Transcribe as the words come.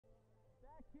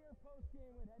here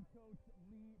post-game with head coach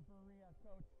Leigh Barea.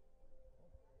 Coach.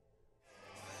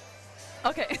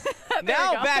 Okay.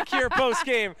 Now back here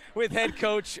post-game with head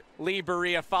coach Leigh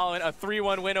Barea following a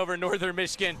 3-1 win over Northern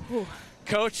Michigan. Ooh.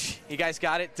 Coach, you guys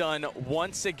got it done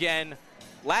once again.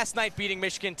 Last night beating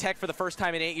Michigan Tech for the first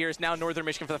time in 8 years, now Northern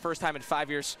Michigan for the first time in 5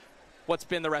 years. What's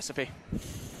been the recipe?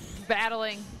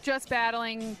 Battling, just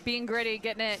battling, being gritty,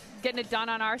 getting it done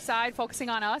on our side, focusing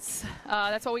on us.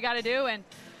 That's what we got to do, and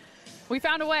we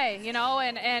found a way, you know.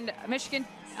 And Michigan,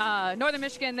 Northern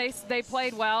Michigan, they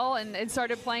played well and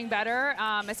started playing better,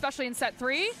 especially in set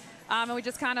 3. And we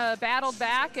just kind of battled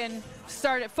back and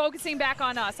started focusing back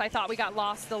on us. I thought we got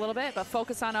lost a little bit, but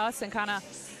focus on us and kind of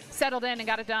settled in and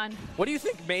got it done. What do you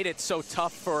think made it so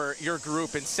tough for your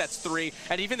group in sets 3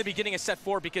 and even the beginning of set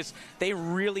 4, because they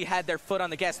really had their foot on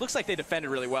the gas? Looks like they defended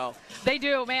really well. They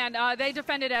do, man. They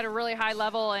defended at a really high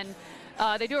level, and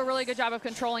they do a really good job of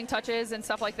controlling touches and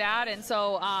stuff like that. And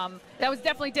so that was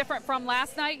definitely different from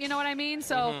last night, you know what I mean?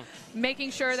 So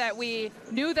making sure that we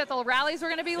knew that the rallies were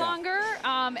going to be longer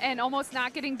and almost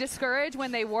not getting discouraged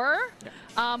when they were.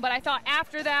 But I thought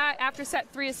after that, after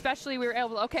set 3 especially, we were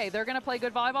able to, okay, they're going to play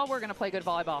good volleyball, we're going to play good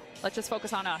volleyball. Let's just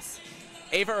focus on us.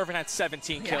 Ava Irvin had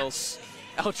 17 kills.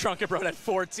 El Trunkenbrod had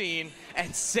 14,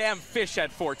 and Sam Fish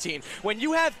had 14. When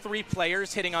you have 3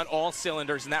 players hitting on all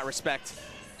cylinders in that respect,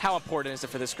 how important is it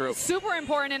for this group? Super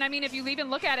important, and I mean, if you even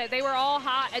look at it, they were all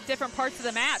hot at different parts of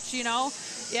the match, you know?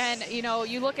 And, you know,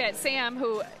 you look at Sam,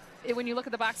 who, when you look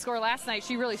at the box score last night,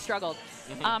 she really struggled.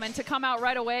 And to come out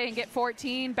right away and get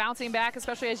 14, bouncing back,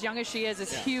 especially as young as she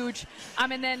is huge.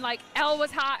 And then, like, Elle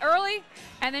was hot early,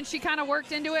 and then she kind of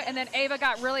worked into it, and then Ava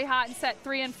got really hot in set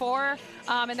 3 and 4,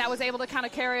 and that was able to kind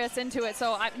of carry us into it.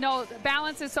 So, no,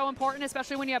 balance is so important,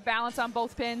 especially when you have balance on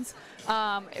both pins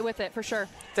with it, for sure.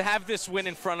 To have this win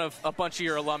in front of a bunch of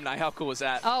your alumni, how cool was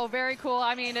that? Oh, very cool.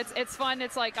 I mean, it's fun.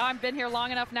 It's like, I've been here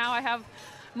long enough now. I have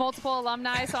multiple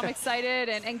alumni, so I'm excited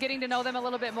and getting to know them a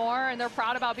little bit more, and they're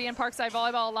proud about being Parkside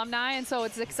volleyball alumni, and so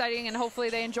it's exciting, and hopefully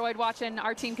they enjoyed watching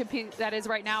our team compete that is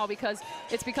right now, because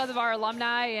it's because of our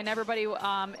alumni and everybody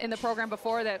in the program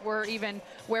before that we're even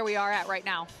where we are at right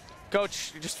now.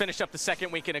 Coach, you just finished up the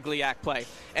second weekend of GLIAC play,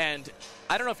 and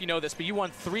I don't know if you know this, but you won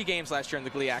 3 games last year in the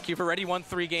GLIAC. You've already won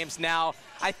 3 games now.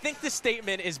 I think the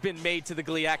statement has been made to the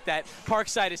GLIAC that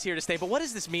Parkside is here to stay, but what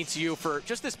does this mean to you for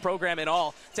just this program and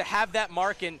all, to have that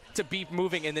mark and to be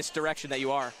moving in this direction that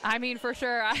you are? I mean, for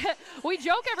sure. We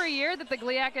joke every year that the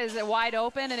GLIAC is wide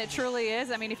open, and it truly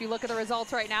is. I mean, if you look at the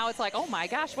results right now, it's like, oh my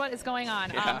gosh, what is going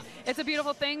on? It's a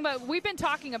beautiful thing, but we've been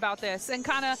talking about this, and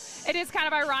it is kind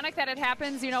of ironic that it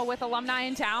happens, you know, with alumni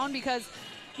in town, because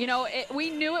you know, we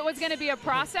knew it was going to be a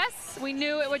process. We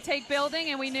knew it would take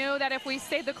building, and we knew that if we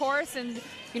stayed the course and,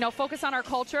 you know, focus on our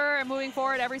culture and moving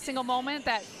forward every single moment,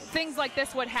 that things like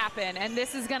this would happen, and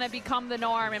this is going to become the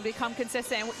norm and become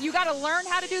consistent. You got to learn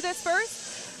how to do this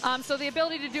first. So the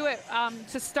ability to do it,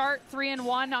 to start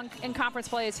 3-1 in conference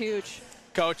play is huge.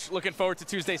 Coach, looking forward to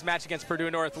Tuesday's match against Purdue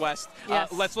Northwest.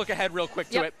 Yes. Let's look ahead real quick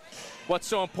to it. What's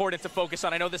so important to focus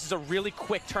on? I know this is a really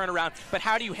quick turnaround, but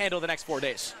how do you handle the next 4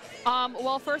 days?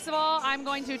 Well, first of all, I'm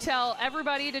going to tell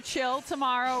everybody to chill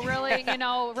tomorrow. Really, you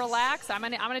know, relax. I'm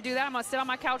gonna do that. I'm gonna sit on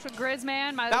my couch with Grizz,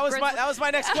 man. That was my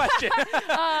next question.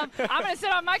 I'm gonna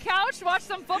sit on my couch, watch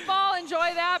some football,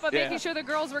 enjoy that, but making sure the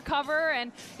girls recover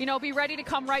and, you know, be ready to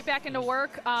come right back into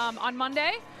work on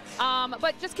Monday.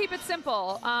 But just keep it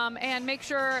simple and make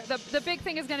sure the big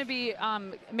thing is going to be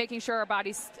making sure our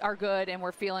bodies are good and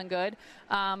we're feeling good.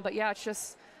 But yeah, it's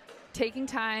just taking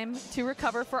time to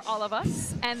recover for all of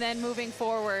us, and then moving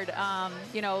forward,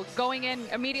 you know, going in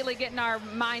immediately, getting our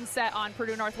mindset on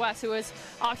Purdue Northwest, who is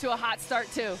off to a hot start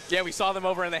too. Yeah, we saw them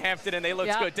over in the Hampton, and they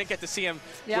looked good. Didn't get to see them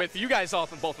with you guys all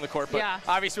both in the court, but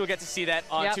obviously we'll get to see that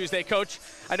on Tuesday. Coach,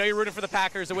 I know you're rooting for the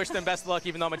Packers. I wish them best of luck,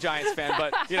 even though I'm a Giants fan.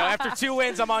 But, you know, after 2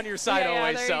 wins, I'm on your side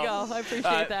always. There you go. I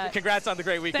appreciate that. Congrats on the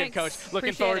great weekend, Thanks. Coach.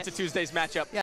 Looking forward to Tuesday's matchup.